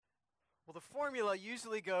Well, the formula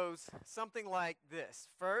usually goes something like this.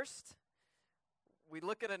 First, we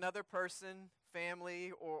look at another person,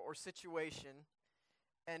 family, or situation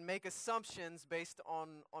and make assumptions based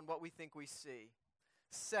on what we think we see.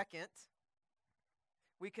 Second,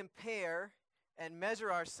 we compare and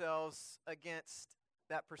measure ourselves against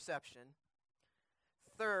that perception.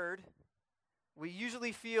 Third, we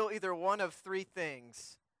usually feel either one of three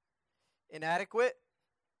things: inadequate,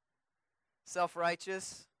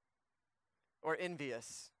 self-righteous, or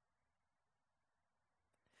envious.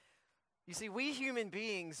 You see, we human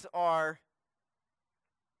beings are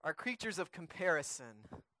creatures of comparison.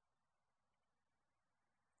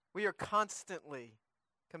 We are constantly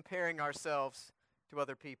comparing ourselves to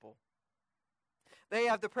other people. They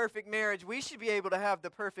have the perfect marriage. We should be able to have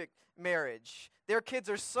the perfect marriage. Their kids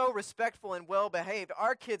are so respectful and well-behaved.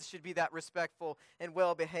 Our kids should be that respectful and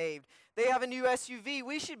well-behaved. They have a new SUV.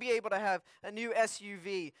 We should be able to have a new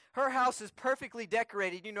SUV. Her house is perfectly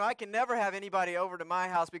decorated. You know, I can never have anybody over to my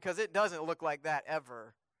house because it doesn't look like that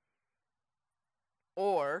ever.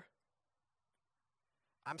 Or,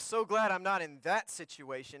 I'm so glad I'm not in that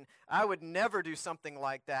situation. I would never do something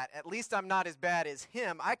like that. At least I'm not as bad as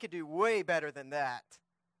him. I could do way better than that.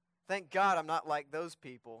 Thank God I'm not like those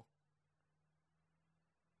people.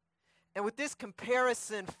 And with this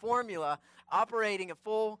comparison formula operating at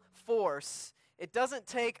full force, it doesn't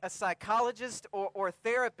take a psychologist or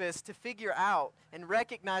therapist to figure out and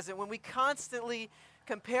recognize that when we constantly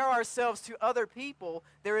compare ourselves to other people,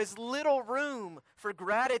 there is little room for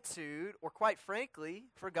gratitude or, quite frankly,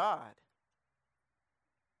 for God.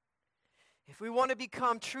 If we want to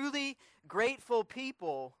become truly grateful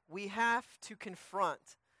people, we have to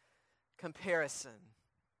confront comparison.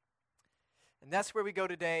 And that's where we go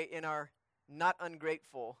today in our Not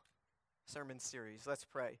Ungrateful sermon series. Let's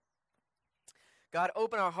pray. God,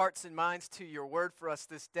 open our hearts and minds to your word for us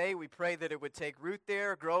this day. We pray that it would take root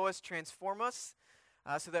there, grow us, transform us,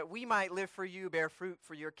 so that we might live for you, bear fruit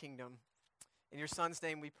for your kingdom. In your Son's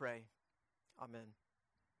name we pray. Amen.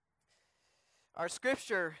 Our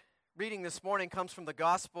scripture reading this morning comes from the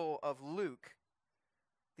Gospel of Luke,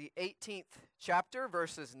 the 18th chapter,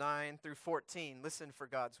 verses 9 through 14. Listen for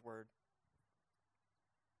God's word.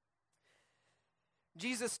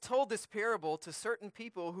 Jesus told this parable to certain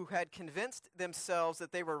people who had convinced themselves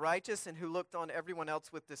that they were righteous and who looked on everyone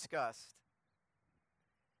else with disgust.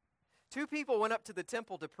 Two people went up to the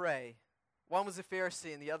temple to pray. One was a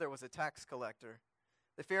Pharisee and the other was a tax collector.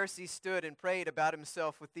 The Pharisee stood and prayed about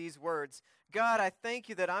himself with these words: God, I thank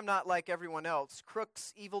you that I'm not like everyone else,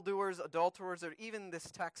 crooks, evildoers, adulterers, or even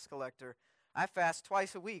this tax collector. I fast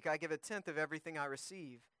twice a week. I give 1/10 of everything I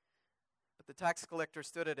receive. But the tax collector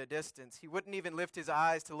stood at a distance. He wouldn't even lift his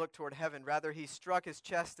eyes to look toward heaven. Rather, he struck his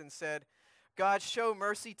chest and said, God, show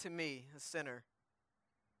mercy to me, a sinner.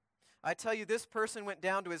 I tell you, this person went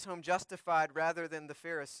down to his home justified rather than the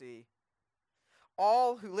Pharisee.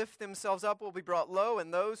 All who lift themselves up will be brought low,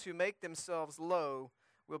 and those who make themselves low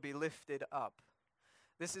will be lifted up.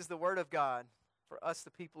 This is the word of God for us, the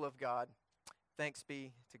people of God. Thanks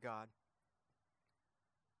be to God.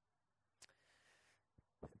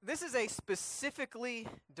 This is a specifically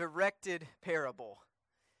directed parable.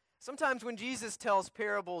 Sometimes when Jesus tells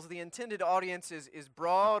parables, the intended audience is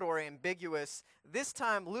broad or ambiguous. This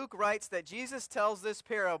time, Luke writes that Jesus tells this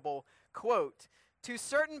parable, quote, to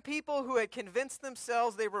certain people who had convinced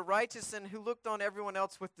themselves they were righteous and who looked on everyone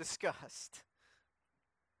else with disgust.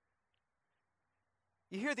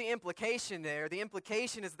 You hear the implication there. The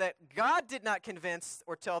implication is that God did not convince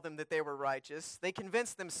or tell them that they were righteous. They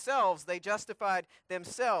convinced themselves. They justified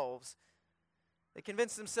themselves. They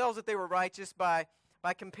convinced themselves that they were righteous by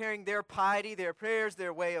comparing their piety, their prayers,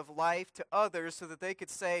 their way of life to others so that they could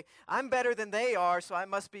say, I'm better than they are, so I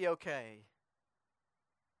must be okay.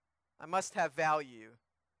 I must have value.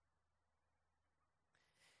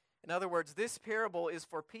 In other words, this parable is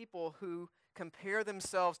for people who compare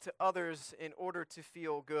themselves to others in order to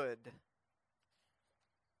feel good.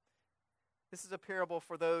 This is a parable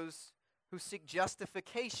for those who seek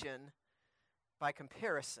justification by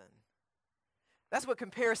comparison. That's what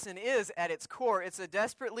comparison is at its core. It's a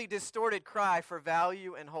desperately distorted cry for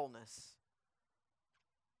value and wholeness.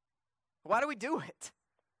 Why do we do it?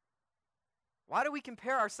 Why do we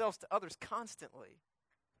compare ourselves to others constantly?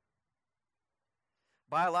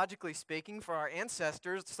 Biologically speaking, for our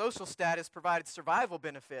ancestors, social status provided survival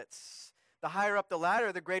benefits. The higher up the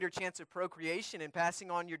ladder, the greater chance of procreation and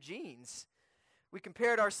passing on your genes. We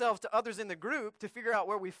compared ourselves to others in the group to figure out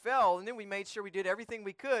where we fell, and then we made sure we did everything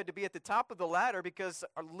we could to be at the top of the ladder because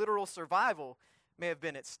our literal survival may have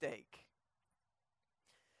been at stake.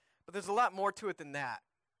 But there's a lot more to it than that.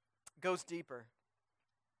 It goes deeper.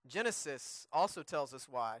 Genesis also tells us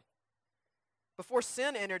why. Before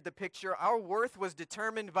sin entered the picture, our worth was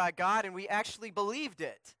determined by God, and we actually believed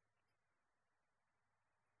it.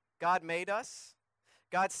 God made us.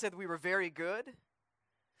 God said we were very good.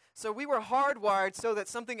 So we were hardwired so that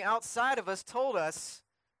something outside of us told us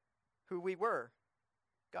who we were,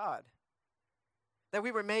 God. That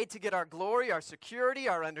we were made to get our glory, our security,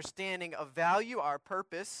 our understanding of value, our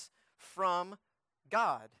purpose from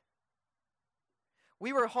God.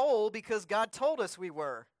 We were whole because God told us we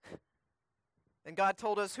were. And God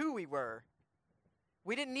told us who we were.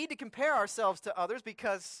 We didn't need to compare ourselves to others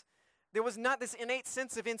because there was not this innate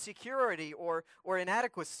sense of insecurity or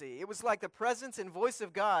inadequacy. It was like the presence and voice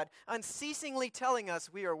of God unceasingly telling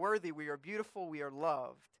us we are worthy, we are beautiful, we are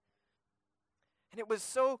loved. And it was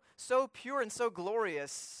so pure and so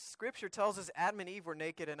glorious. Scripture tells us Adam and Eve were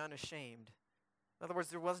naked and unashamed. In other words,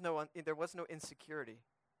 there was no insecurity.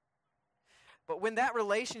 But when our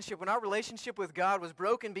relationship with God was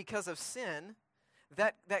broken because of sin,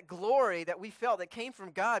 that glory that we felt that came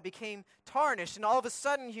from God became tarnished, and all of a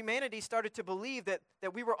sudden humanity started to believe that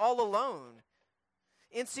we were all alone.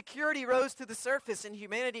 Insecurity rose to the surface, and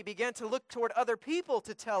humanity began to look toward other people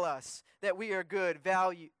to tell us that we are good,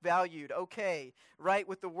 valued, okay, right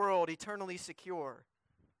with the world, eternally secure.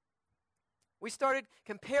 We started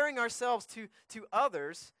comparing ourselves to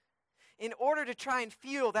others in order to try and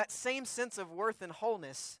feel that same sense of worth and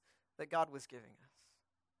wholeness that God was giving us.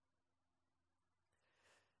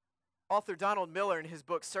 Author Donald Miller, in his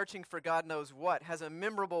book, Searching for God Knows What, has a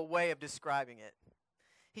memorable way of describing it.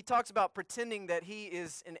 He talks about pretending that he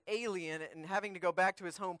is an alien and having to go back to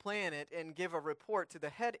his home planet and give a report to the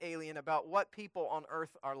head alien about what people on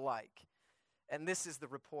Earth are like. And this is the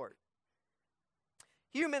report.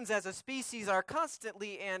 Humans as a species are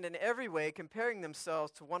constantly and in every way comparing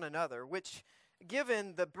themselves to one another, which,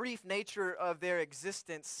 given the brief nature of their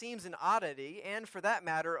existence, seems an oddity and, for that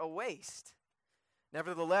matter, a waste.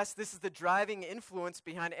 Nevertheless, this is the driving influence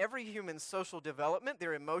behind every human's social development,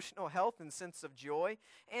 their emotional health and sense of joy,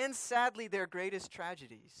 and sadly, their greatest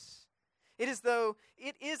tragedies. It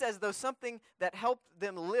is as though something that helped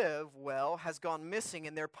them live well has gone missing,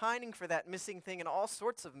 and they're pining for that missing thing in all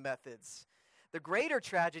sorts of methods. The greater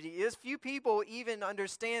tragedy is few people even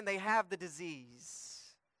understand they have the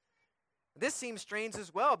disease. This seems strange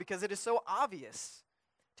as well because it is so obvious.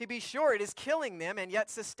 To be sure, it is killing them and yet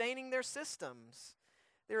sustaining their systems.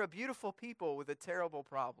 They're a beautiful people with a terrible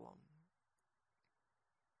problem.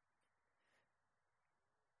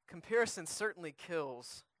 Comparison certainly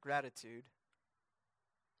kills gratitude.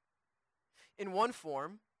 In one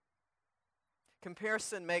form,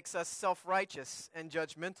 comparison makes us self-righteous and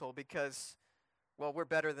judgmental because, well, we're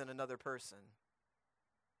better than another person.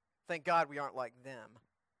 Thank God we aren't like them.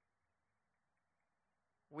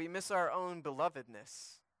 We miss our own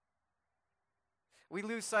belovedness. We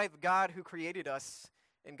lose sight of God who created us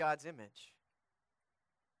in God's image.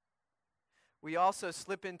 We also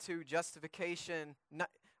slip into justification.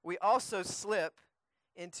 We also slip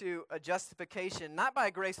into a justification not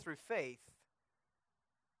by grace through faith,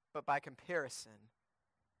 but by comparison.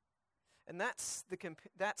 And that's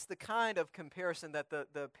the kind of comparison that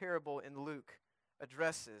the parable in Luke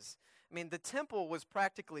addresses. I mean, the temple was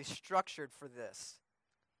practically structured for this.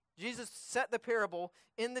 Jesus set the parable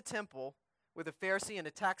in the temple with a Pharisee and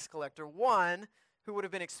a tax collector, one who would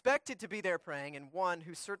have been expected to be there praying and one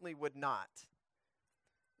who certainly would not.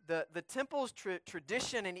 The temple's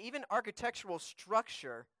tradition and even architectural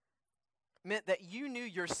structure meant that you knew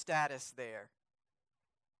your status there.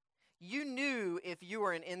 You knew if you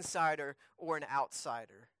were an insider or an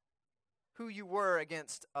outsider, who you were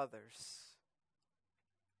against others.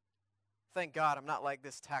 Thank God I'm not like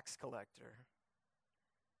this tax collector.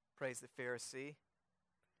 Praise the Pharisee.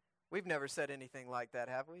 We've never said anything like that,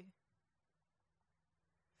 have we?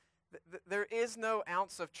 There is no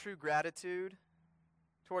ounce of true gratitude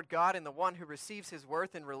toward God in the one who receives his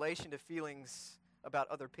worth in relation to feelings about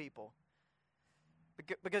other people.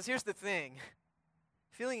 Because here's the thing.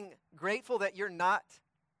 Feeling grateful that you're not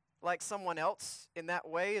like someone else in that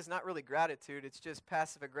way is not really gratitude. It's just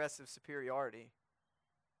passive-aggressive superiority.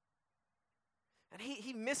 And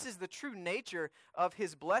he misses the true nature of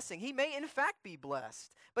his blessing. He may in fact be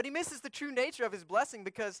blessed, but he misses the true nature of his blessing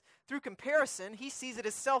because through comparison, he sees it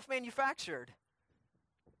as self-manufactured.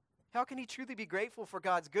 How can he truly be grateful for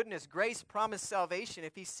God's goodness, grace, promised salvation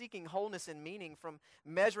if he's seeking wholeness and meaning from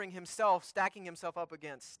measuring himself, stacking himself up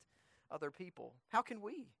against other people? How can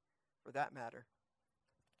we, for that matter?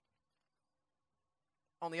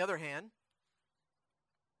 On the other hand,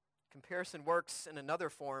 comparison works in another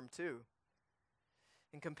form too.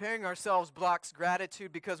 And comparing ourselves blocks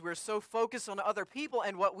gratitude because we're so focused on other people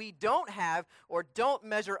and what we don't have or don't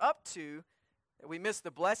measure up to that we miss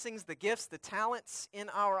the blessings, the gifts, the talents in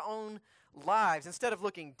our own lives. Instead of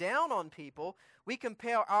looking down on people, we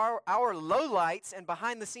compare our lowlights and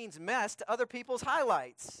behind-the-scenes mess to other people's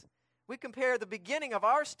highlights. We compare the beginning of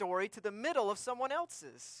our story to the middle of someone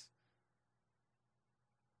else's.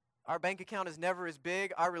 Our bank account is never as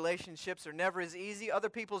big. Our relationships are never as easy. Other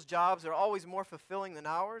people's jobs are always more fulfilling than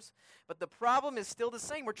ours. But the problem is still the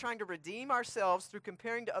same. We're trying to redeem ourselves through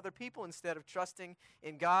comparing to other people instead of trusting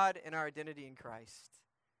in God and our identity in Christ.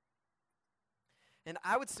 And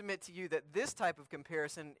I would submit to you that this type of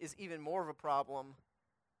comparison is even more of a problem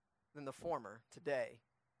than the former today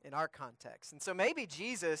in our context. And so maybe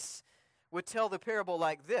Jesus would tell the parable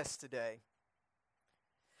like this today.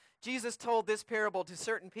 Jesus told this parable to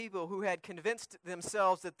certain people who had convinced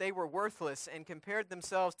themselves that they were worthless and compared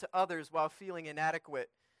themselves to others while feeling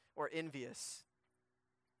inadequate or envious.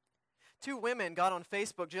 Two women got on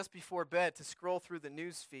Facebook just before bed to scroll through the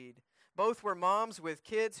news feed. Both were moms with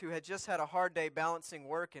kids who had just had a hard day balancing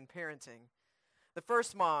work and parenting. The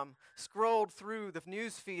first mom scrolled through the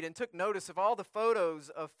news feed and took notice of all the photos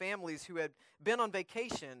of families who had been on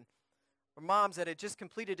vacation, or moms that had just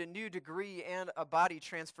completed a new degree and a body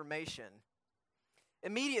transformation.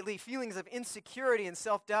 Immediately, feelings of insecurity and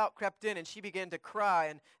self-doubt crept in, and she began to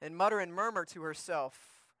cry and mutter and murmur to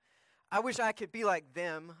herself, I wish I could be like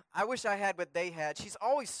them. I wish I had what they had. She's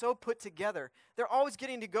always so put together. They're always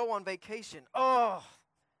getting to go on vacation. Oh,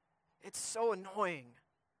 it's so annoying.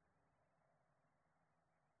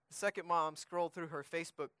 The second mom scrolled through her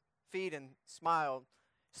Facebook feed and smiled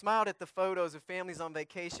at the photos of families on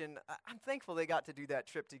vacation. I'm thankful they got to do that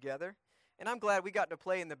trip together. And I'm glad we got to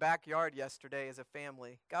play in the backyard yesterday as a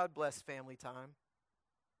family. God bless family time.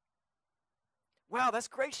 Wow, that's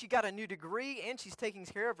great. She got a new degree and she's taking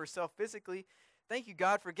care of herself physically. Thank you,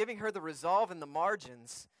 God, for giving her the resolve and the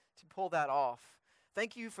margins to pull that off.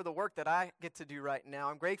 Thank you for the work that I get to do right now.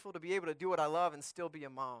 I'm grateful to be able to do what I love and still be a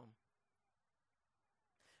mom.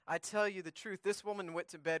 I tell you the truth, this woman went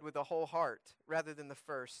to bed with a whole heart rather than the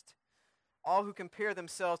first. All who compare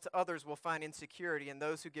themselves to others will find insecurity, and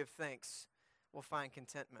those who give thanks will find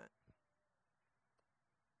contentment.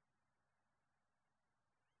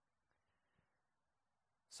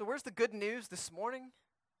 So where's the good news this morning?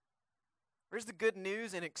 Where's the good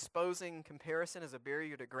news in exposing comparison as a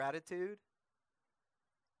barrier to gratitude?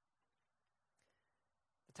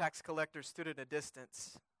 The tax collector stood at a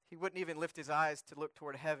distance. He wouldn't even lift his eyes to look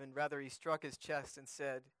toward heaven. Rather, he struck his chest and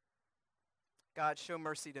said, God, show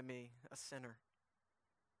mercy to me, a sinner.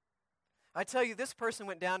 I tell you, this person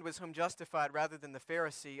went down to his home justified rather than the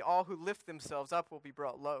Pharisee. All who lift themselves up will be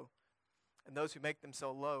brought low, and those who make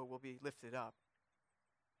themselves low will be lifted up.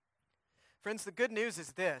 Friends, the good news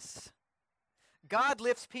is this. God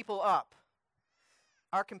lifts people up.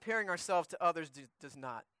 Our comparing ourselves to others does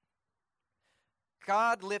not.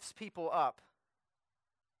 God lifts people up.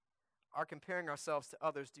 Our comparing ourselves to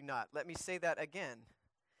others do not. Let me say that again.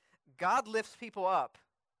 God lifts people up.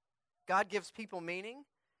 God gives people meaning,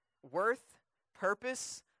 worth,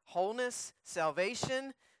 purpose, wholeness,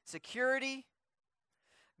 salvation, security.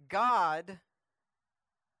 God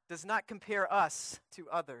does not compare us to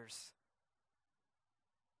others.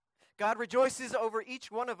 God rejoices over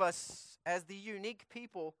each one of us as the unique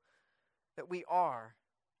people that we are.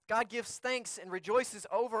 God gives thanks and rejoices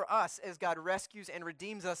over us as God rescues and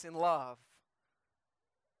redeems us in love.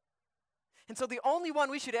 And so the only one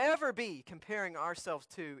we should ever be comparing ourselves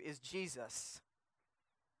to is Jesus.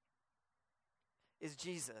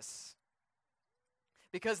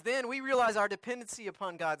 Because then we realize our dependency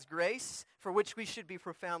upon God's grace, for which we should be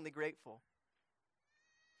profoundly grateful.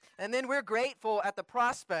 And then we're grateful at the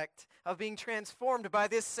prospect of being transformed by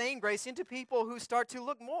this same grace into people who start to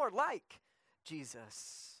look more like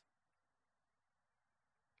Jesus.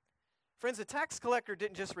 Friends, the tax collector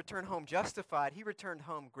didn't just return home justified, he returned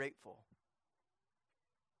home grateful.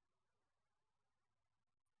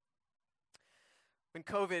 When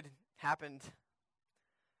COVID happened,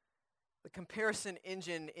 the comparison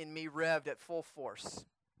engine in me revved at full force.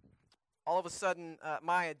 All of a sudden,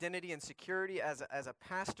 my identity and security as a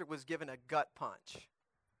pastor was given a gut punch.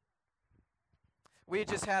 We had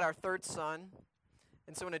just had our third son,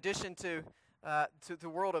 and so in addition to the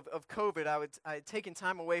world of COVID, I had taken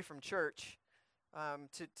time away from church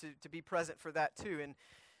to be present for that too.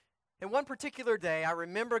 And one particular day, I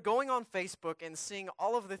remember going on Facebook and seeing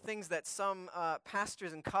all of the things that some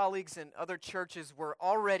pastors and colleagues in other churches were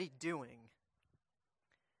already doing.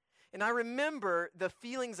 And I remember the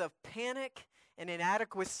feelings of panic and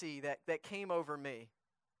inadequacy that came over me.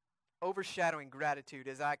 overshadowing gratitude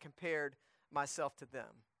as I compared myself to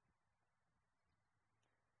them.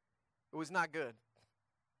 It was not good.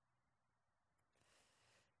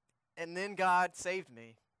 And then God saved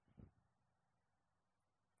me.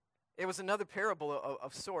 It was another parable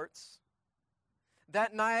of sorts.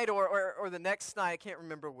 That night or the next night, I can't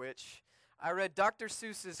remember which, I read Dr.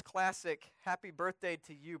 Seuss's classic Happy Birthday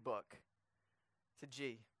to You book to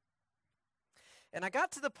G. And I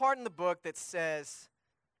got to the part in the book that says,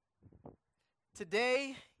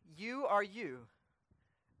 "Today you are you.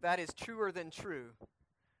 That is truer than true.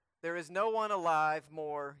 There is no one alive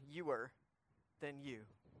more youer than you."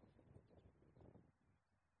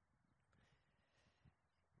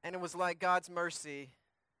 And it was like God's mercy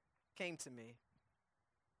came to me.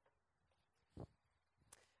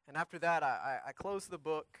 And after that, I closed the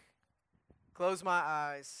book, closed my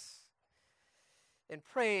eyes, and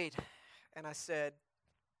prayed. And I said,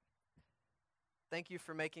 "Thank you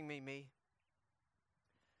for making me me.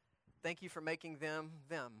 Thank you for making them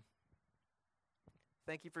them.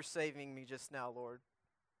 Thank you for saving me just now, Lord.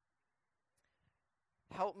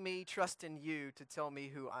 Help me trust in you to tell me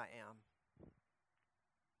who I am."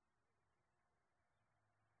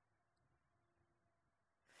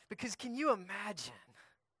 Because can you imagine?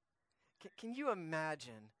 Can you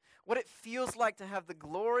imagine what it feels like to have the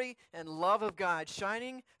glory and love of God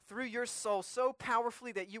shining through your soul so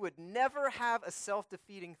powerfully that you would never have a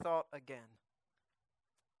self-defeating thought again?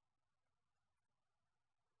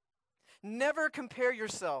 Never compare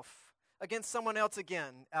yourself against someone else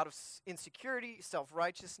again out of insecurity,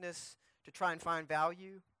 self-righteousness, to try and find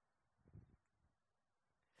value.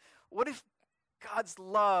 What if God's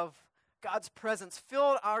love, God's presence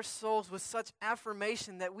filled our souls with such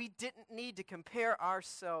affirmation that we didn't need to compare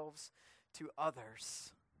ourselves to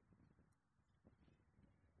others?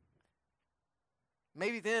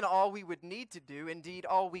 Maybe then all we would need to do, indeed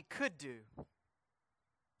all we could do,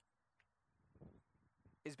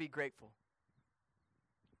 is be grateful.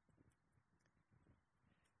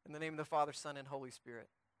 In the name of the Father, Son, and Holy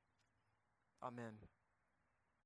Spirit. Amen.